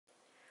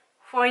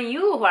For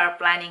you who are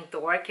planning to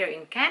work here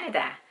in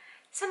Canada,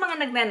 sa mga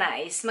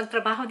nagnanais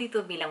magtrabaho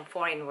dito bilang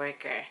foreign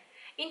worker.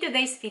 In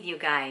today's video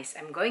guys,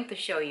 I'm going to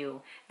show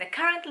you the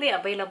currently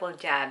available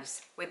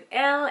jobs with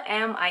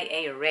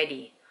LMIA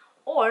ready,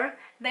 or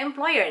the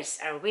employers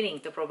are willing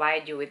to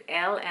provide you with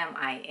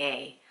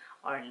LMIA,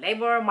 or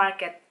Labor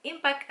Market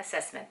Impact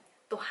Assessment,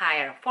 to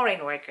hire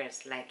foreign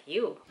workers like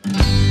you.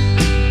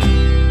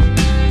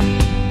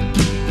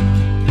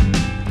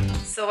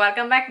 So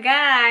welcome back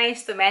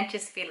guys to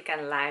Menchie's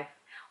Fil-Can Life.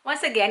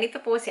 Once again,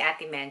 ito po si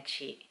Ate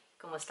Menchie.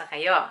 Kumusta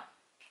kayo?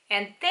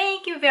 And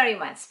thank you very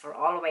much for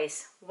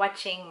always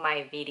watching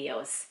my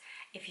videos.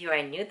 If you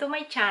are new to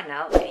my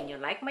channel and you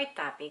like my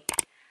topic,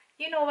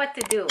 you know what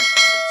to do.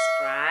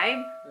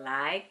 Subscribe,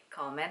 like,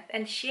 comment,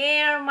 and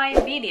share my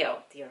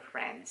video to your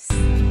friends.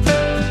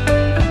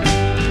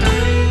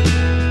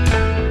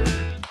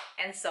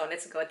 And so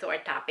let's go to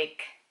our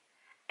topic.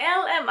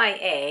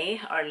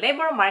 LMIA, or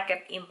Labor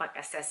Market Impact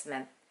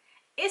Assessment,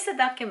 is a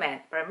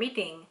document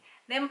permitting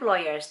the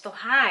employers to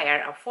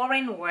hire a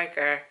foreign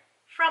worker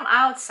from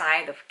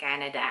outside of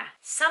Canada.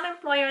 Some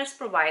employers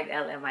provide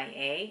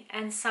LMIA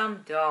and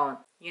some don't.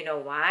 You know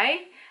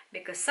why?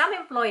 Because some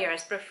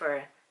employers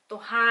prefer to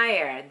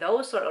hire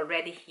those who are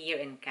already here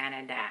in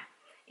Canada.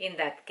 In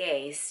that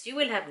case, you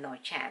will have no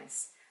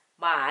chance.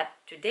 But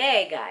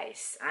today,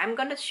 guys, I'm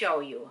going to show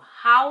you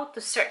how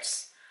to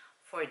search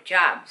for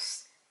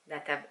jobs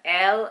that have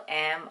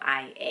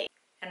LMIA.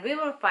 And we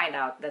will find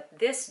out that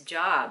these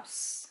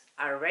jobs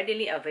are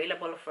readily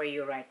available for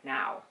you right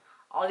now.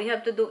 All you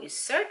have to do is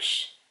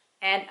search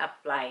and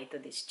apply to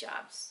these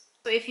jobs.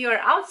 So if you are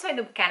outside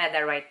of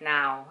Canada right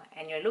now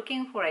and you're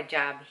looking for a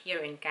job here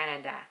in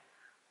Canada,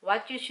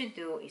 what you should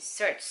do is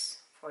search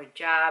for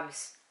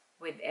jobs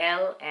with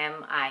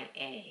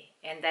LMIA.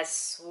 And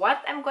that's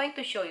what I'm going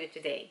to show you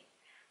today.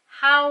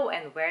 How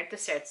and where to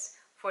search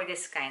for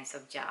these kinds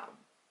of jobs.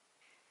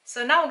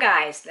 So now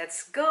guys,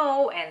 let's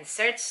go and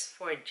search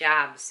for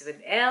jobs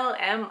with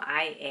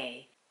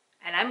LMIA.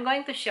 And I'm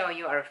going to show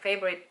you our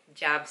favorite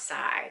job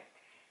site,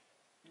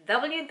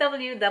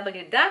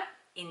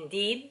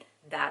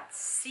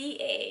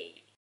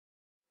 www.Indeed.ca.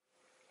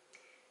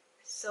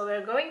 So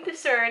we're going to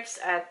search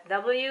at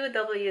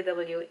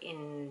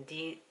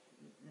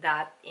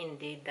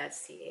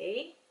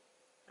www.Indeed.ca.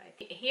 Right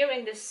here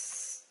in the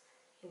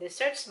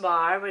search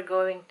bar, we're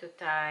going to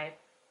type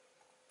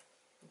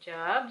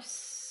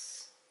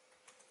jobs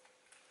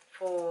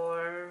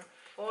for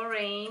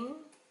foreign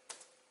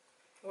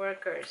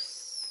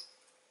workers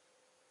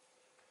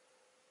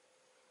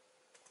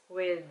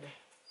with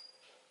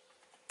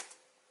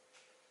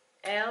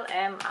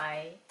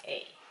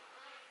LMIA.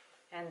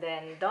 And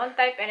then don't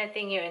type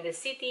anything here in the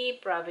city,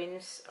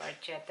 province, or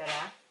etc.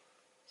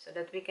 so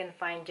that we can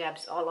find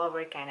jobs all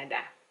over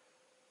Canada.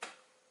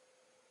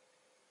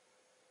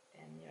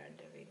 And there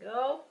we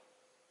go.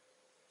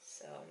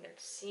 So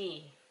let's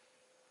see.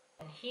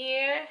 And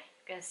here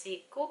you can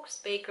see cooks,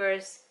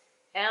 bakers,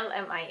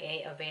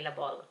 LMIA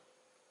available.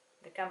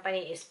 The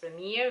company is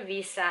Premier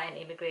Visa and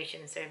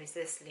Immigration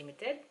Services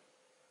Limited.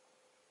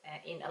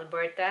 In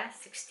Alberta,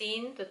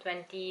 $16 to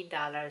 $20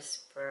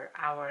 per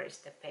hour is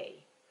the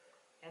pay.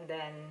 And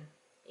then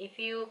if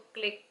you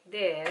click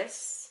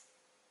this,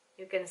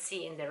 you can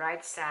see in the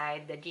right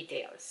side the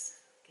details.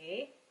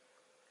 Okay,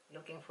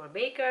 looking for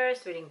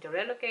bakers willing to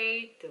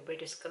relocate to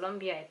British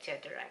Columbia,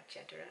 etc.,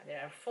 etc. There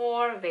are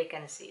 4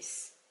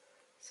 vacancies,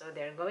 so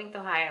they're going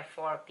to hire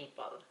 4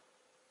 people.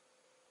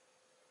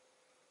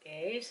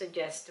 Okay, so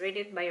just read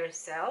it by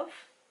yourself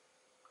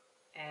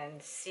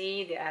and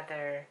see the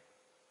other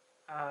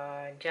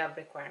job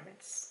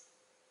requirements.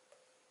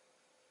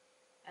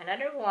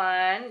 Another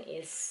one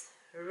is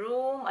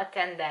room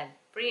attendant,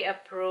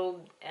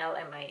 pre-approved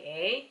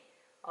LMIA,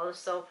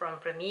 also from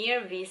Premier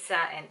Visa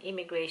and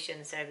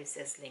Immigration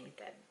Services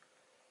Limited.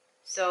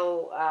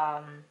 So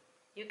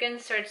you can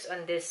search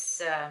on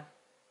this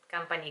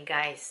company,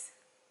 guys.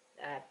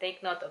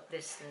 Take note of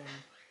this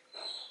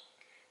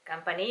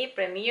company,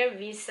 Premier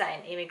Visa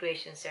and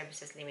Immigration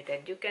Services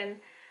Limited. You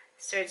can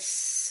search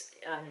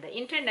on the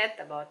internet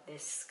about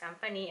this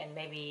company and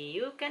maybe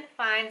you can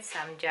find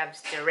some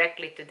jobs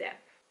directly to them.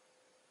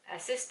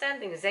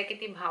 Assistant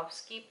Executive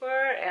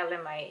Housekeeper,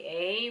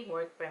 LMIA,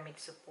 Work Permit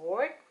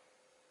Support.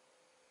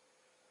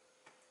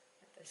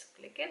 Let us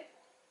click it.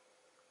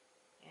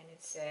 And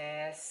it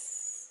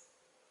says,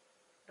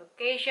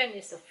 location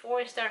is a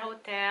 4-star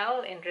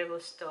hotel in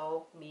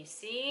Revelstoke,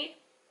 BC.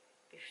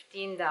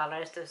 $15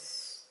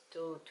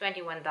 to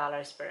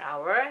 $21 per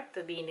hour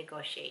to be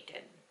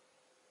negotiated.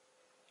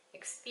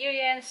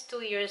 Experience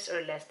 2 years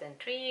or less than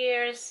 3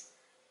 years,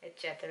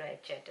 etc.,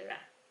 etc.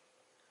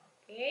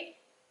 Okay,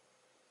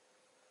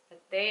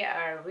 but they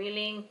are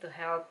willing to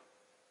help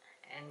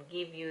and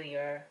give you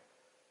your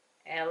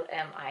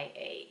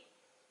LMIA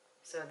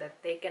so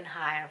that they can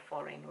hire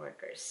foreign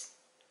workers.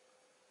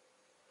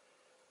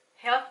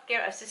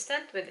 Healthcare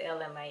assistant with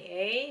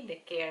LMIA,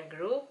 the care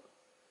group,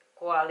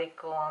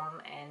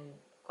 Qualicum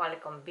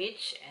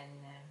Beach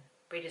and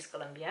British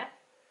Columbia.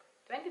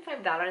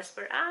 $25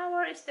 per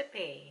hour is the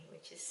pay,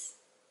 which is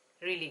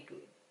really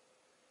good.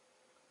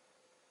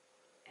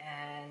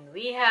 And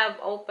we have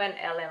open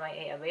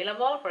LMIA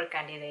available for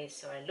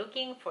candidates who are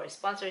looking for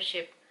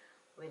sponsorship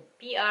with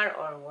PR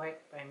or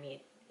work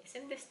permit.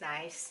 Isn't this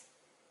nice?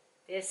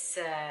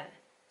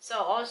 So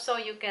also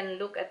you can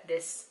look at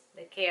this,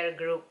 the care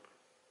group.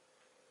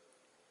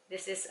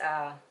 This is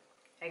a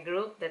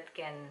group that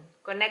can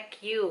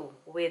connect you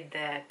with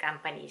the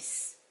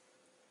companies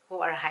who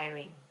are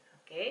hiring.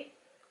 Okay,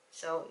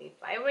 so if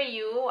I were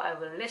you, I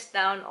will list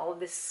down all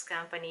these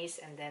companies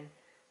and then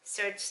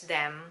search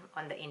them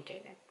on the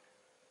internet.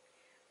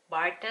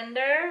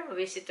 Bartender,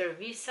 visitor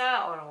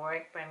visa or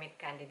work permit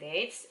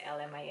candidates,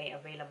 LMIA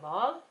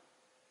available,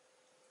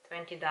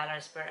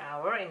 $20 per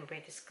hour in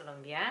British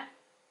Columbia,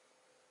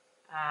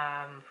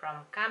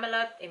 from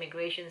Camelot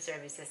Immigration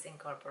Services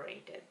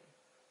Incorporated.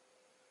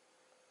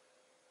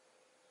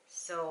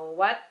 So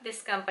what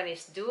these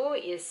companies do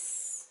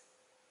is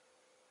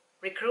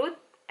recruit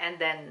and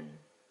then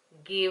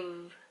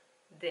give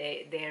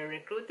their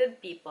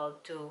recruited people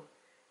to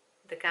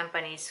the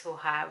companies who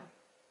have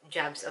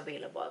jobs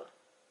available.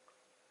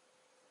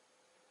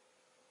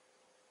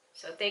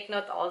 So take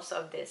note also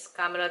of this,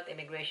 Camelot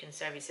Immigration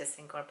Services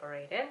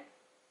Incorporated.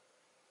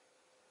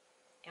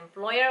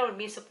 Employer will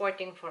be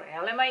supporting for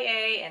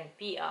LMIA and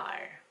PR,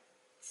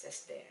 it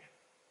says there.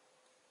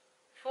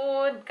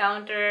 Food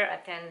counter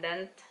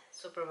attendant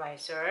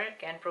supervisor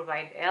can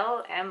provide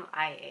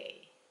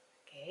LMIA.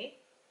 Okay,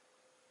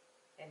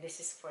 and this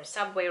is for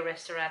Subway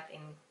restaurant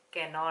in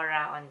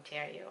Kenora,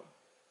 Ontario.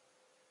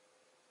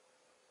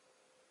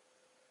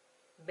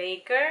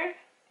 Baker,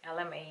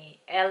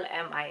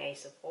 LMIA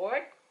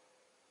support.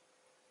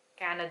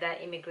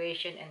 Canada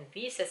Immigration and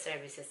Visa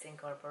Services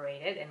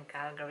Incorporated in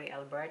Calgary,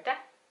 Alberta,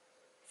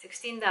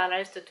 $16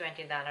 to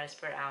 $20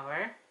 per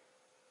hour.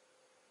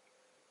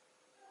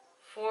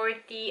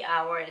 40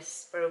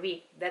 hours per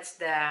week. That's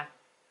the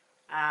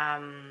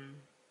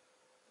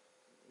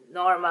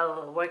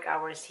normal work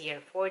hours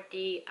here.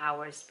 40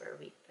 hours per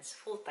week. That's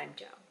full-time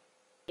job.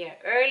 Here,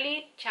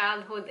 early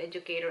childhood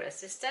educator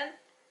assistant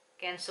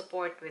can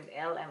support with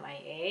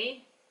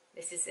LMIA.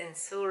 This is in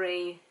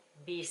Surrey,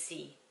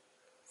 BC.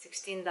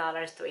 $16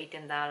 to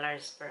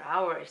 $18 per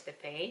hour is the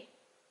pay.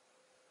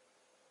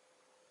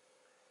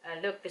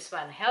 Look, this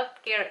one,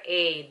 healthcare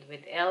aid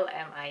with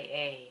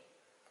LMIA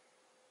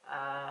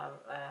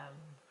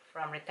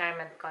from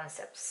Retirement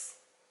Concepts.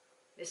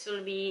 This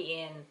will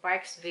be in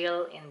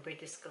Parksville in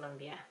British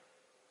Columbia.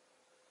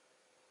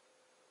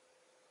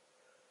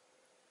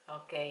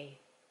 Okay,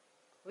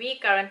 we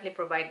currently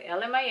provide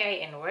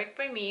LMIA and work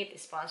permit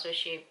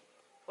sponsorship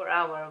for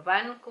our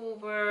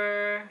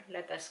Vancouver,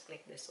 let us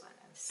click this one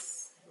and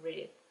read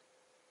it,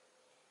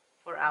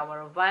 for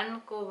our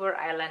Vancouver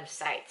Island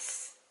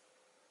sites.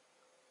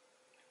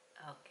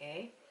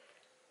 Okay,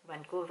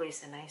 Vancouver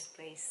is a nice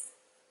place.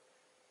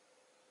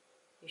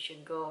 You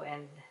should go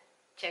and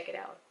check it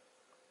out.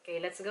 Okay,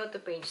 let's go to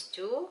page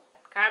 2.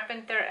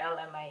 Carpenter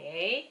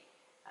LMIA,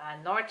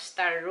 North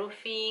Star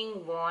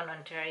Roofing, Vaughan,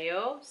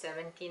 Ontario,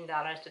 $17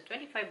 to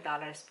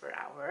 $25 per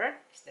hour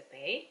is the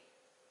pay.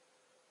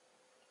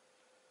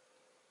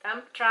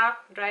 Dump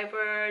truck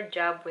driver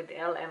job with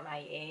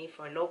LMIA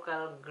for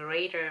local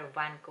Greater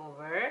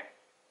Vancouver.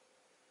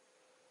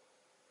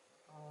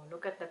 Oh,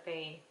 look at the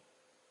pay.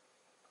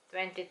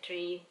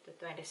 $23 to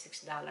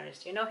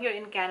 $26. You know, here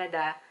in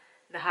Canada,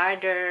 the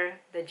harder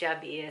the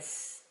job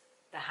is,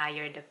 the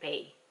higher the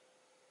pay.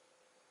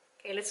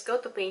 Okay, let's go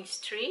to page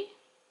 3.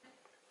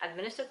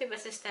 Administrative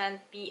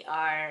assistant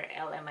PR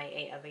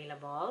LMIA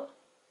available.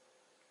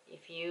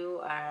 If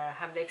you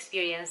have the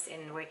experience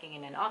in working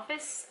in an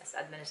office as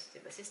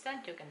administrative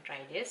assistant, you can try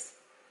this.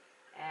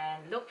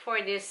 And look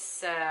for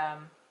this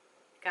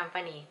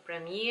company,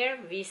 Premier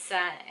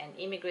Visa and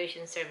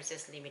Immigration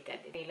Services Limited.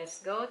 Okay, let's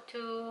go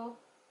to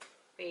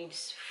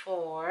page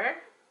 4.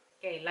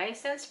 Okay,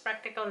 licensed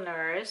practical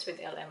nurse with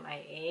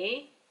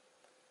LMIA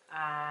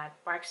at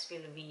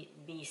Parksville,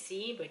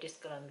 BC, British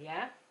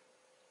Columbia.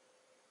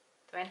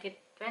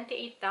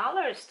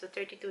 $28 to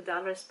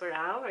 $32 per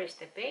hour is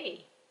the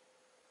pay.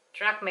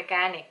 Truck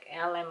mechanic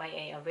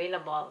LMIA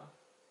available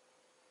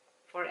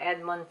for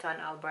Edmonton,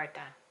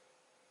 Alberta.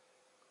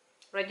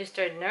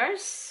 Registered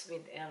nurse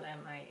with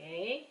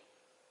LMIA.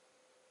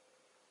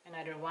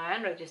 Another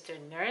one,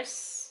 registered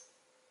nurse.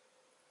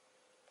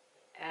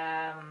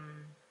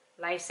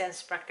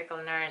 Licensed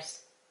practical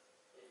nurse.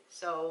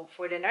 So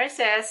for the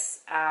nurses,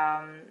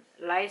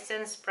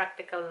 licensed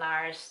practical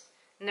nurse,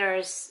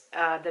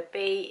 the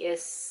pay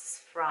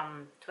is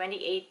from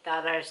 $28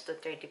 to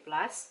 $30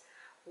 plus,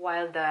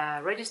 while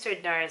the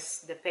registered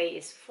nurse, the pay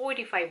is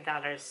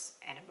 $45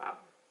 and above.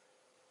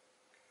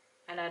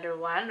 Another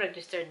one,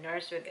 registered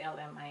nurse with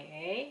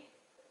LMIA.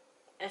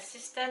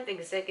 Assistant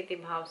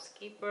executive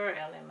housekeeper,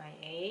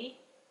 LMIA.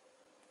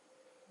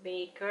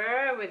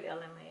 Baker with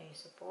LMIA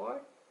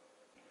support.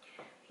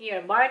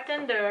 Here,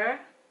 bartender,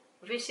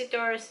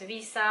 visitors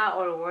visa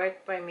or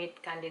work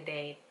permit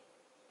candidate,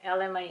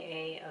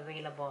 LMIA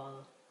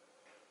available.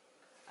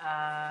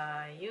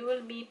 You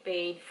will be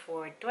paid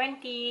for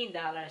 $20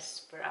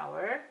 per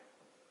hour,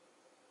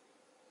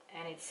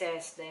 it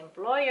says the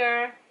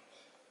employer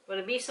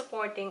will be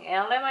supporting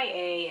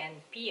LMIA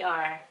and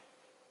PR.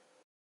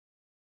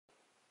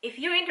 If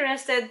you're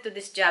interested to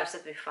these jobs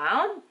that we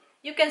found,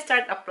 you can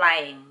start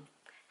applying.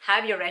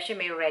 Have your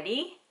resume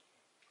ready.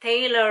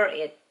 Tailor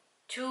it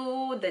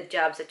to the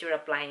jobs that you're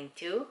applying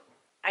to.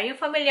 Are you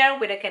familiar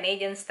with a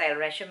Canadian-style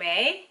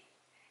resume?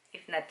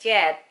 If not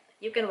yet,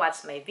 you can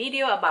watch my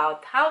video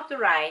about how to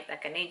write a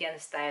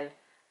Canadian-style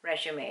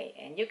resume,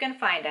 and you can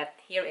find that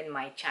here in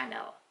my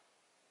channel.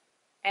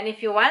 And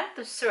if you want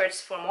to search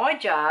for more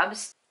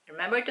jobs,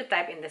 remember to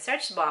type in the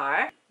search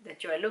bar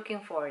that you are looking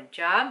for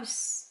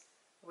jobs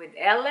with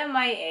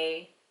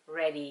LMIA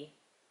ready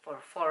for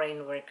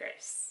foreign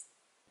workers.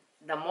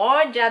 The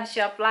more jobs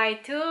you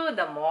apply to,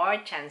 the more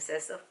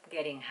chances of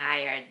getting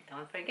hired.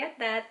 Don't forget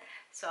that.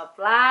 So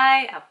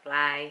apply,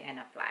 apply, and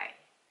apply.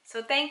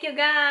 So thank you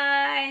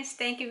guys.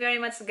 Thank you very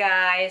much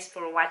guys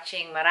for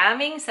watching.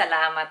 Maraming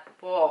salamat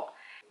po.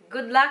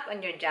 Good luck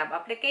on your job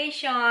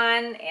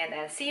application, and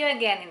I'll see you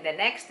again in the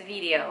next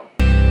video.